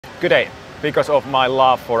Good day. Because of my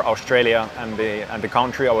love for Australia and the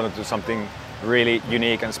country, I wanted to do something really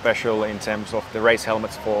unique and special in terms of the race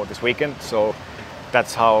helmets for this weekend. So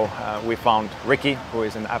that's how we found Ricky, who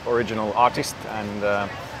is an Aboriginal artist, and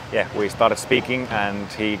yeah, we started speaking, and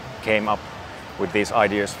he came up with these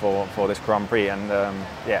ideas for this Grand Prix, and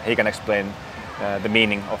yeah, he can explain the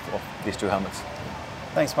meaning of these two helmets.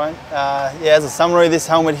 Thanks, mate. Yeah, as a summary, this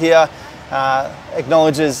helmet here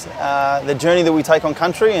acknowledges the journey that we take on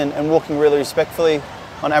country and walking really respectfully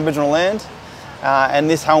on Aboriginal land. And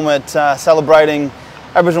this helmet celebrating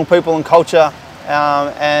Aboriginal people and culture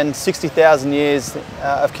and 60,000 years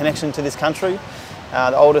of connection to this country,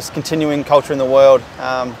 the oldest continuing culture in the world.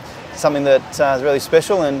 Something that is really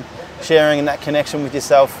special, and sharing that connection with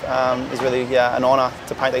yourself is really an honour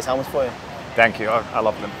to paint these helmets for you. Thank you, I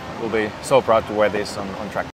love them. We'll be so proud to wear these on track.